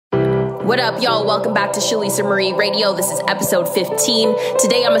What up, y'all? Welcome back to Shalisa Marie Radio. This is episode 15.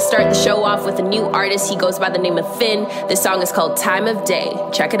 Today, I'm going to start the show off with a new artist. He goes by the name of Finn. This song is called Time of Day.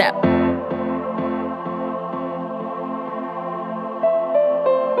 Check it out.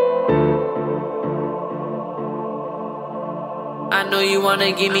 I know you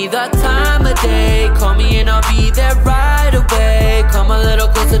wanna give me the time of day. Call me and I'll be there right away. Come a little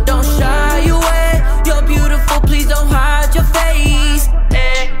closer, don't shy away. You're beautiful, please don't hide your face.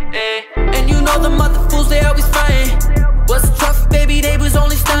 And you know the mother fools, they always frontin'. What's the trophy, baby, they was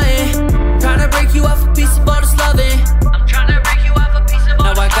only stuntin'. Tryna break you off a piece of all this loving. I'm tryna break you off a piece of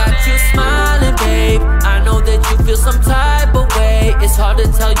all this loving. Now I got you smiling, babe. I know that you feel some type of way. It's hard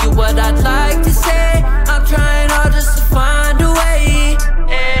to tell you what I'd like to say. I'm trying hard just to find a way.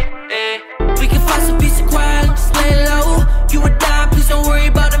 We can find some peace and quiet and just lay low. You and I, please don't worry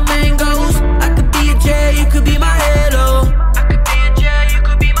about the mangoes. I could be a J, you could be my halo. I could be a J, you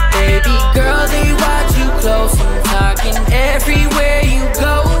could be my halo. Baby girl, they watch you close. I'm talking everywhere you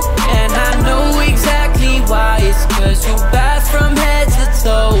go. And I know exactly why. It's cause you bad from head to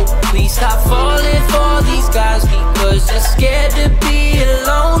toe. Please stop falling for these guys because you're scared to be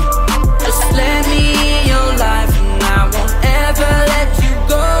alone. Just let me in your life and I won't ever let you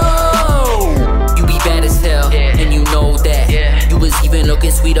go. You be bad as hell, and you know that. You was even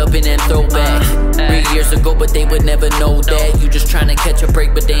looking sweet up in them throwbacks 3 years ago, but they would never know that. You just tryna catch a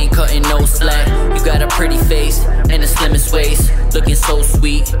break, but they ain't cutting no slack. You got a pretty face and the slimmest waist, looking so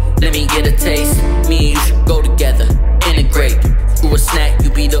sweet, let me get a taste. Me and you should go together, integrate. Through a snack, you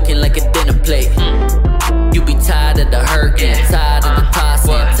be looking like a dinner plate. You be tired of the hurting, tired of the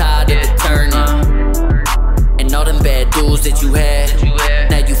tossing, tired of the turning, and all them bad dudes that you had.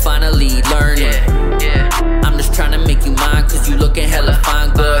 Now you finally learning. I'm just trying to make you mine, cause you looking hella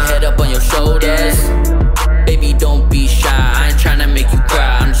fine. Go ahead up on your shoulders. Baby, don't be shy, I ain't trying to make you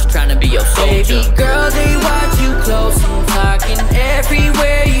cry, I'm just trying to be your soldier. Baby girl, they watch you close. I'm talking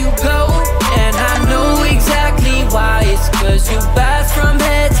everywhere you go. And I know exactly why. It's cause you bad from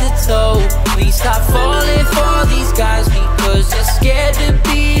head to toe. Please stop falling for these guys because you're scared to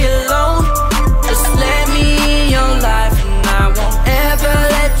be alone. Just let me in your life and I won't ever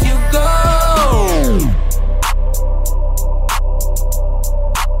let you go.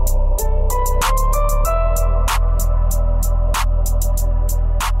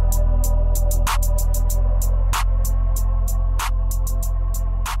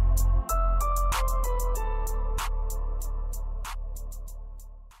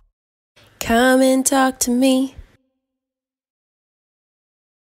 Come and talk to me.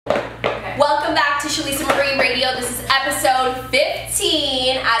 Welcome back to Shalisa Marie Radio. This is episode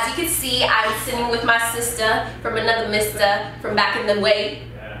 15. As you can see, I'm sitting with my sister from another mister from back in the way.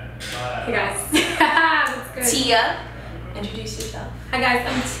 Hey guys. That's good. Tia. Introduce yourself. Hi guys,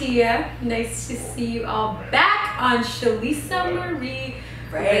 I'm Tia. Nice to see you all back on Shalisa Marie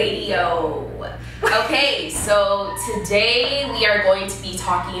Radio. Okay, so today we are going to be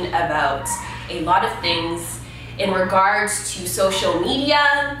talking about a lot of things in regards to social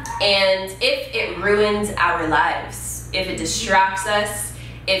media and if it ruins our lives, if it distracts us,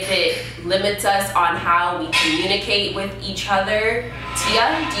 if it limits us on how we communicate with each other.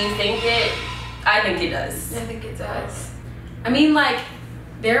 Tia, do you think it? I think it does. I think it does. I mean, like,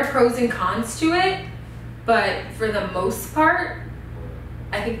 there are pros and cons to it, but for the most part,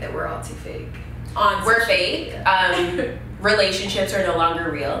 I think that we're all too fake. We're fake. Relationships are no longer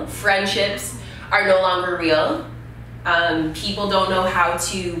real. Friendships are no longer real. People don't know how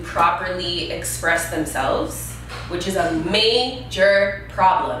to properly express themselves, which is a major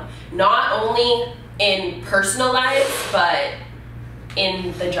problem. Not only in personal lives, but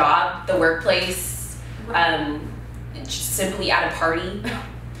in the job, the workplace, just simply at a party.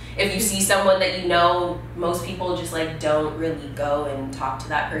 If you see someone that you know, most people just like don't really go and talk to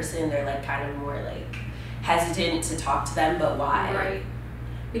that person. They're like kind of more like hesitant to talk to them, but why? Right.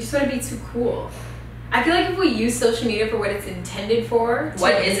 We just want to be too cool. I feel like if we use social media for what it's intended for.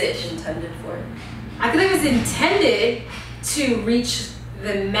 What is it intended for? I feel like it's intended to reach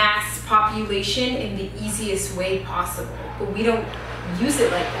the mass population in the easiest way possible. But we don't use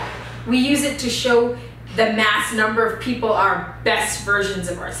it like that. We use it to show the mass number of people our best versions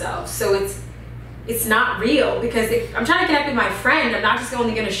of ourselves. So it's not real, because if I'm trying to connect with my friend, I'm not just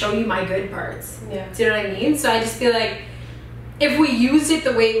only going to show you my good parts. Yeah. Do you know what I mean? So I just feel like if we use it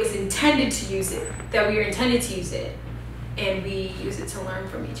the way it was intended to use it, that we were intended to use it, and we use it to learn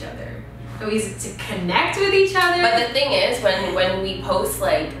from each other, and we use it to connect with each other. But the thing is, when we post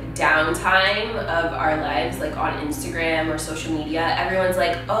like downtime of our lives, like on Instagram or social media, everyone's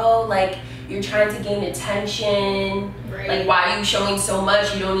like, oh, like you're trying to gain attention. Right. Like, why are you showing so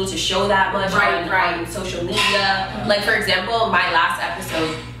much? You don't need to show that much on social media. Like, for example, my last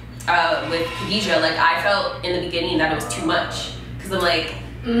episode with Khadijah, like, I felt in the beginning that it was too much. Because I'm like,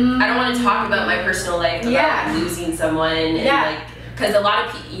 I don't want to talk about my personal life, about losing someone. And like, because a lot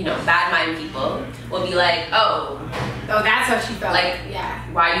of people, you know, bad mind people will be like, oh, that's how she felt. Like,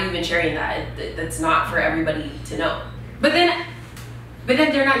 why are you even sharing that? That's not for everybody to know. But then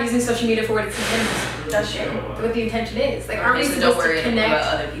they're not using social media for what it's intended. That's true. What the intention is. Like, aren't we so supposed don't worry to connect?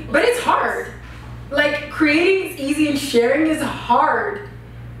 About other people. But it's hard. Like, creating is easy and sharing is hard.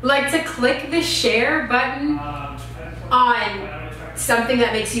 Like, to click the share button on something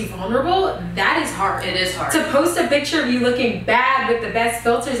that makes you vulnerable, that is hard. It is hard. To post a picture of you looking bad with the best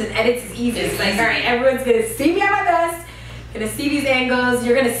filters and edits is easy. It's like, all right, everyone's gonna see me at my best, gonna see these angles,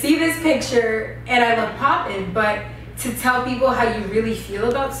 you're gonna see this picture, and I look poppin'. But to tell people how you really feel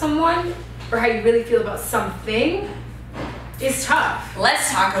about someone or how you really feel about something is tough.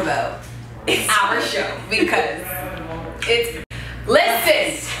 Let's talk about our show because it's.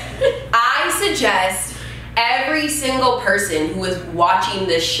 Listen, I suggest every single person who is watching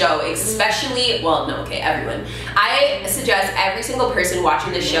this show, especially, everyone. I suggest every single person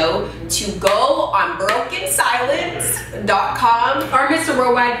watching the show to go on brokensilence.com or Mr.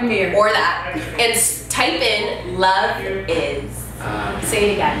 Worldwide Premiere or that and type in "love is."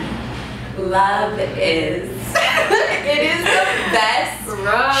 Say it again. Love is. It is the best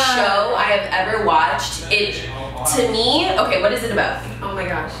show I have ever watched. It, to me, okay, what is it about? Oh my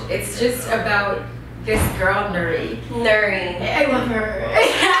gosh, it's just about this girl, Nuri. I love her.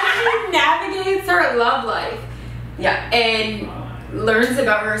 She navigates her love life. Yeah. And learns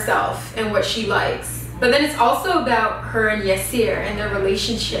about herself and what she likes. But then it's also about her and Yasir and their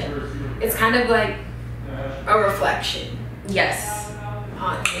relationship. It's kind of like a reflection. Yes.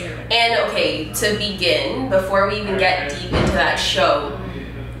 On her. And okay, to begin, before we even get deep into that show,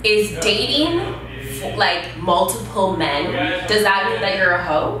 is dating like multiple men, does that mean that you're a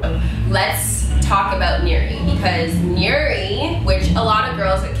hoe? Let's talk about Nuri, because Nuri, which a lot of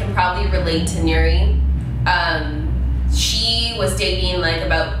girls can probably relate to Nuri, she was dating like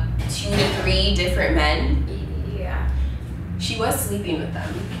about 2 to 3 different men. Yeah. She was sleeping with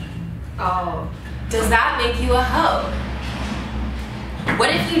them. Oh. Does that make you a hoe?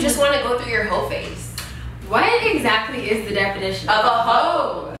 What if you just want to go through your hoe phase? What exactly is the definition of a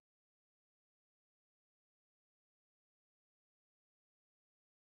hoe?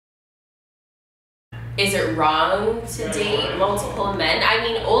 Is it wrong to date multiple men? I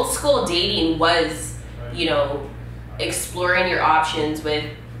mean, old school dating was, you know, exploring your options with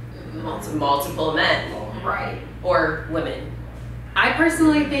multiple men. Right. Or women. I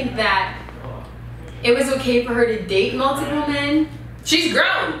personally think that it was okay for her to date multiple men. She's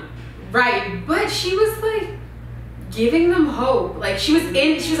grown. Right, but she was like giving them hope. Like she was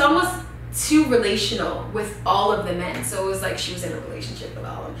almost too relational with all of the men. So it was like she was in a relationship with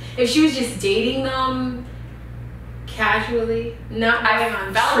all of them. If she was just dating them casually, not going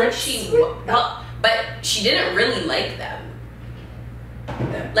on trips, but she didn't really like them.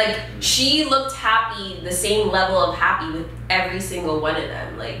 Like she looked happy, the same level of happy with every single one of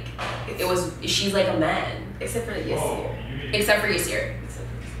them. Like she's like a man. Except for Yasir. Except for Yasir.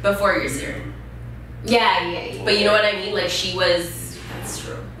 Before Yasir. Yeah. But you know what I mean? Like she was. That's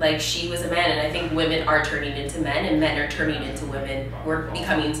true. Like she was a man, and I think women are turning into men, and men are turning into women. We're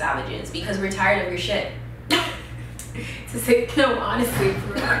becoming savages because we're tired of your shit. To say no, honestly,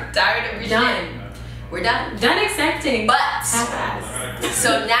 we're tired of your shit. We're done. Done accepting. But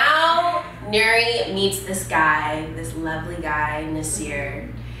so now Nuri meets this guy, this lovely guy, Nasir,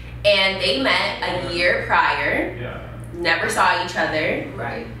 and they met a year prior. Never saw each other.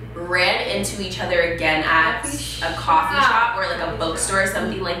 Right. Ran into each other again at a coffee shop or like a bookstore or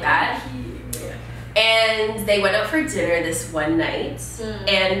something like that. And they went out for dinner this one night,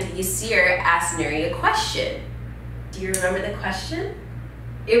 and Yasir asked Nuri a question. Do you remember the question?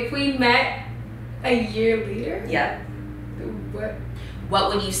 If we met a year later? Yeah. What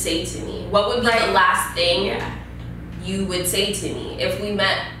would you say to me? What would be the last thing you would say to me if we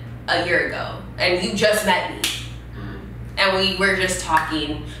met a year ago and you just met me? And we were just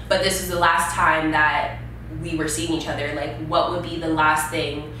talking, but this was the last time that we were seeing each other. Like, what would be the last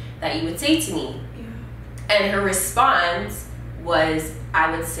thing that you would say to me? Yeah. And her response was, I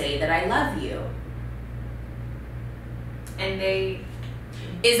would say that I love you. And they...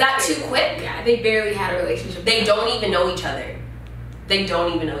 Is that too quick? Yeah, they barely had a relationship. They don't even know each other. They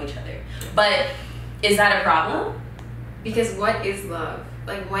don't even know each other. But is that a problem? Because what is love?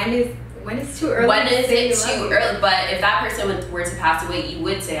 Like, when is too early? When is it too early? But if that person were to pass away, you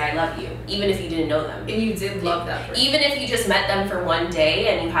would say I love you. even if you didn't know them. And you did love that person. Even if you just met them for one day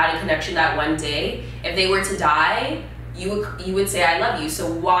and you had a connection that one day, if they were to die, you would say I love you.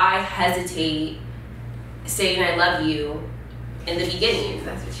 So why hesitate saying I love you in the beginning? If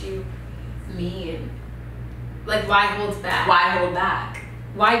that's what you mean. Like, why hold back? Why hold back?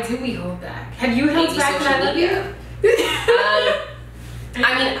 Why do we hold back? Have you held Maybe back when I love social you?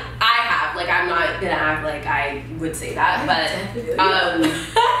 I mean, I have. Like, I'm not gonna act like I would say that, but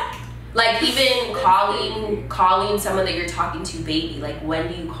like even calling someone that you're talking to baby. Like, when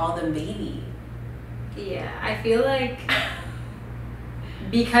do you call them baby? Yeah, I feel like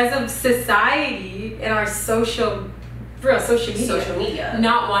because of society and our social media,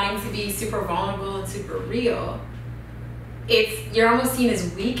 not wanting to be super vulnerable and super real, you're almost seen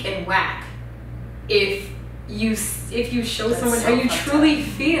as weak and whack if you show someone how you truly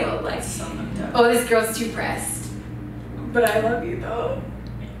feel. Like, oh, this girl's too pressed, but I love you though.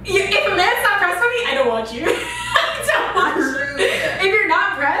 If a man's not pressed for me, I don't want you. I don't want you. If you're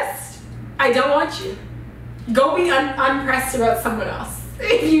not pressed, I don't want you. Go be unpressed about someone else.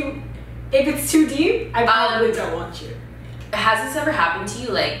 If it's too deep, I probably don't want you. Has this ever happened to you?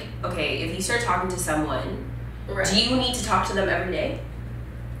 Like, okay, if you start talking to someone, right, do you need to talk to them every day?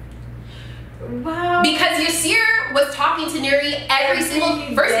 Wow. Because Yasir was talking to Nuri every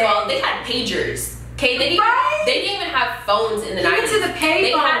single. First of all, they had pagers. Okay, they didn't even have phones in the 90s. Even to the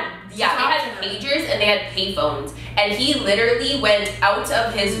pay phone. They had pagers and they had pay phones, and he literally went out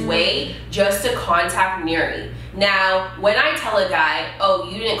of his way just to contact Nuri. Now, when I tell a guy, "Oh,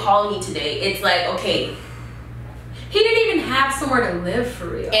 you didn't call me today," it's like, okay. He didn't even have somewhere to live for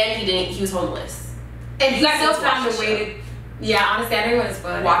real. And he was homeless. And he still found a way to. Yeah, honestly, I don't want to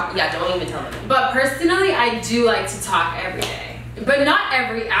spoil it. Yeah, don't even tell them. But personally, I do like to talk every day. But not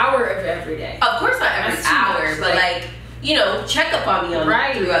every hour of every day. Of course not every hour, but like, you know, check up on me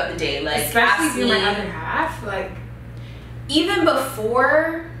throughout the day. Like, especially if you're my other half. Like, even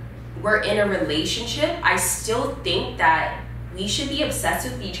before we're in a relationship, I still think that we should be obsessed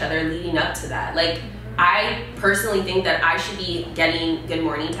with each other leading up to that. Like, I personally think that I should be getting good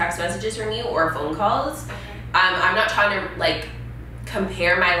morning text messages from you or phone calls. I'm not trying to like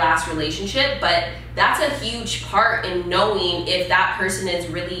compare my last relationship, but that's a huge part in knowing if that person is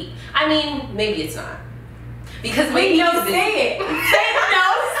really, I mean, maybe it's not. Because wait, no, say it.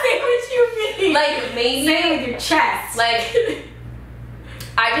 Say what you mean. Like, maybe. Say it with your chest. Like,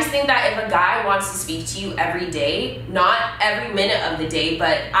 I just think that if a guy wants to speak to you every day, not every minute of the day,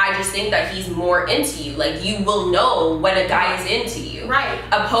 but I just think that he's more into you. Like, you will know when a guy is into you. Right.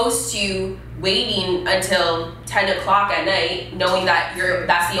 Opposed to waiting until 10 o'clock at night, knowing that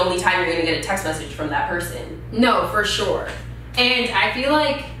that's the only time you're going to get a text message from that person. No, for sure. And I feel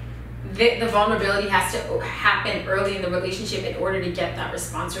like the vulnerability has to happen early in the relationship in order to get that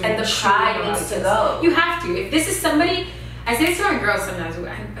response. And the pride needs to go. You have to. If this is somebody, I say this to my girls sometimes,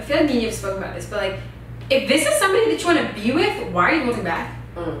 I feel like me and you have spoken about this, but like, if this is somebody that you want to be with, why are you holding back?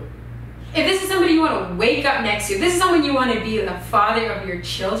 If this is somebody you want to wake up next to, if this is someone you want to be the father of your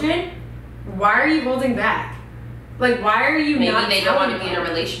children, why are you holding back? Like, why are you Maybe not they don't want to be in a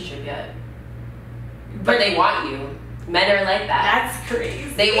relationship yet. But they want you. Men are like that. That's crazy.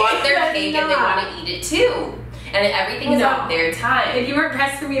 They want their cake and they want to eat it too. And everything is on their time. If you weren't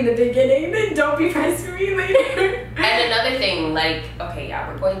pressed for me in the beginning, then don't be pressed for me later. And another thing, like, okay, yeah,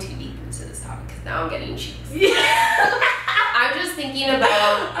 we're going too deep into this topic because now I'm getting cheeks. I'm just thinking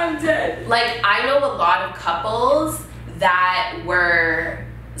about... I'm dead. Like, I know a lot of couples that were...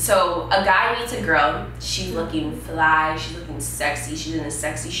 So, a guy meets a girl, she's looking fly, she's looking sexy, she's in a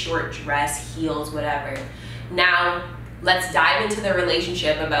sexy short dress, heels, whatever. Now, let's dive into the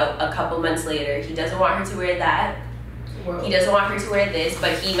relationship about a couple months later. He doesn't want her to wear that. Whoa. He doesn't want her to wear this,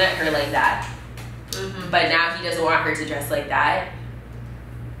 but he met her like that. But now he doesn't want her to dress like that.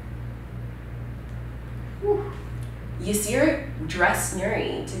 Yasir dressed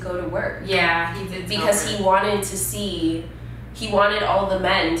Nuri to go to work. Yeah, he did. Because he wanted to see... He wanted all the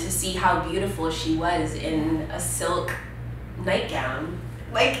men to see how beautiful she was in a silk nightgown.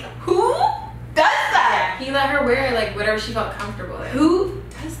 Like, who does that? Yeah, he let her wear like whatever she felt comfortable in. Who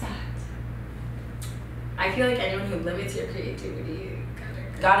does that? I feel like anyone who limits your creativity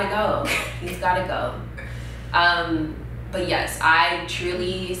gotta go. He's gotta go. But yes, I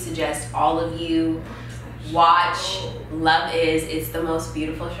truly suggest all of you watch Love Is. It's the most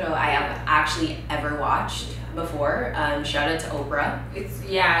beautiful show I have actually ever watched before. Shout out to Oprah.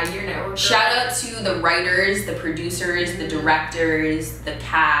 Your network. Shout out to the writers, the producers, the directors, the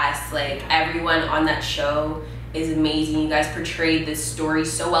cast. Like, everyone on that show is amazing. You guys portrayed this story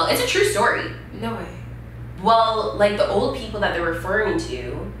so well. It's a true story. No way. Well, like the old people that they're referring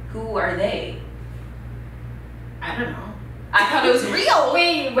to, who are they? I don't know. I thought it was real.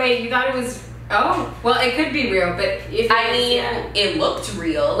 Wait, you thought it was... Oh, well, it could be real, but if it looked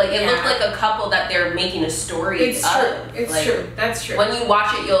real. Like, it looked like a couple that they're making a story it's of. True. It's like, true. That's true. When you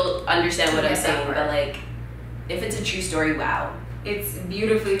watch it, you'll understand what I'm saying. But, like, if it's a true story, wow. It's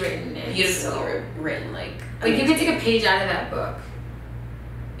beautifully written. Written, like you could take a page out of that book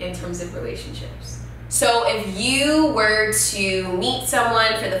in terms of relationships. So if you were to meet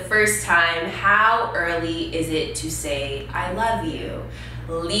someone for the first time, how early is it to say, I love you?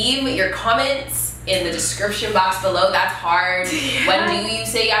 Leave your comments in the description box below. That's hard. When do you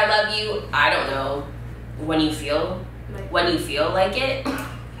say I love you? I don't know. When you feel like it.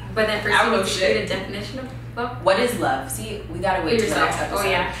 But then first you need to get a definition of love. What is love? See, we gotta wait till the next episode. Oh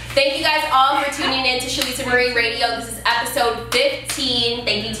yeah. Thank you guys all for tuning in to Shalisa Marie Radio. This is episode 15.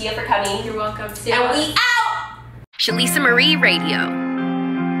 Thank you, Tia, for coming. You're welcome. And we out! Shalisa Marie Radio.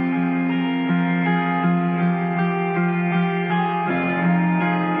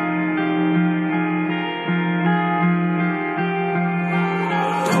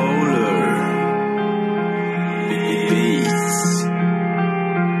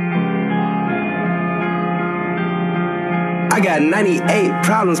 I got 98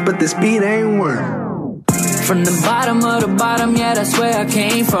 problems, but this beat ain't work. From the bottom of the bottom, yeah, that's where I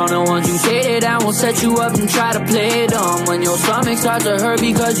came from. The ones you say that I won't set you up and try to play dumb. When your stomach starts to hurt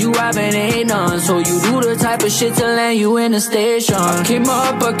because you haven't ate none. So you do the type of shit to land you in the station. I came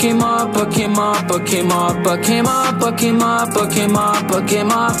up.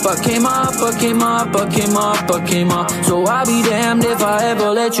 So I'll be damned if I ever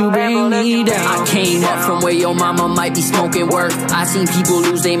let you bring me down. I came up from where your mama might be smoking work. I seen people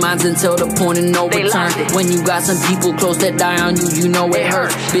lose their minds until the point of no return. When you got some people close that die on you, you know it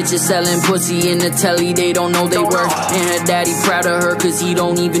hurt. Bitches selling pussy in the telly, they don't know they worth. And her daddy proud of her cause he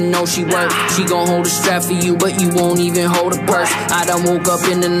don't even know she worth. She gon' hold a strap for you, but you won't even hold a purse. I done woke up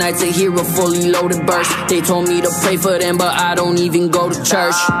in the night to hear a fully loaded burst. They told me to pray for them, but I don't even go to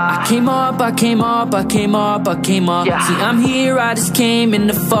church. I came up. See, I'm here, I just came in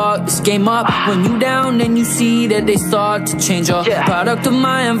to fuck this game up. When you down, then you see that they start to change up. Product of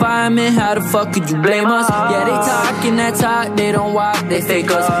my environment, how the fuck could you blame us? Yeah, they talking that talk, they don't walk, they fake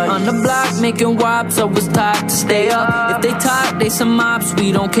us. On the block making wops, so it's time to stay up. If they talk, they some mops,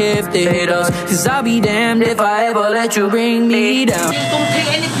 we don't care if they hate us. Cause I'll be damned if I ever let you bring me down. Don't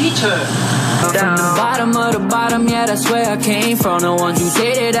take any picture. From the bottom of the bottom, yeah, that's where I came from. The ones you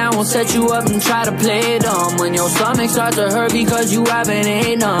say that I won't set you up and try to play dumb. When your stomach starts to hurt because you haven't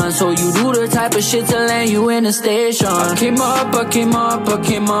ate none. So you do the type of shit to land you in the station. I came up.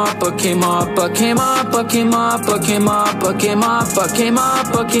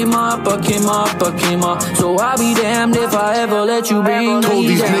 So I'll be damned if I ever let you bring me down. Told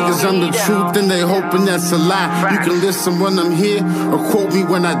these niggas I'm the truth and they hoping that's a lie. You can listen when I'm here or quote me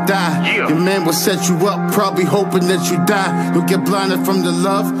when I die. Your man will set you up, probably hoping that you die. You'll get blinded from the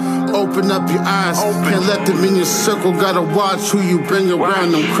love, open up your eyes. Can't let them in your circle, gotta watch who you bring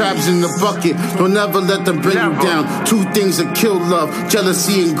around. Them crabs in the bucket, don't ever let them bring you down. Two things that kill love,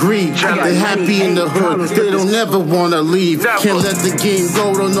 jealousy and greed. They happy in the hood, they don't ever wanna leave. Can't let the game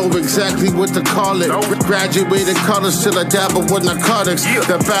go, don't know exactly what to call it. Graduated college till I dabble with narcotics.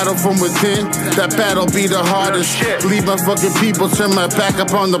 That battle from within, that battle be the hardest. Leave my fucking people, turn my back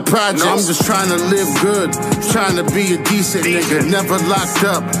up on the project. I'm just trying to live good, trying to be a decent nigga. Never locked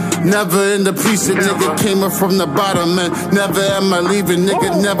up, never in the precinct, nigga. Came up from the bottom, man. Never am I leaving,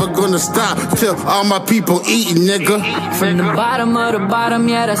 nigga. Never gonna stop till all my people eating, nigga. From the bottom of the bottom,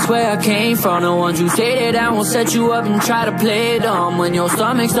 yeah, that's where I came from. The ones you say that I won't set you up and try to play dumb. When your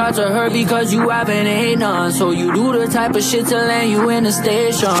stomach starts to hurt because you haven't ate none. So you do the type of shit to land you in the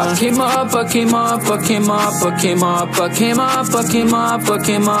station. I came up. So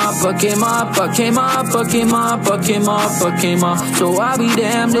I'll be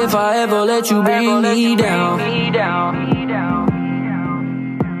damned if I ever let you bring me down.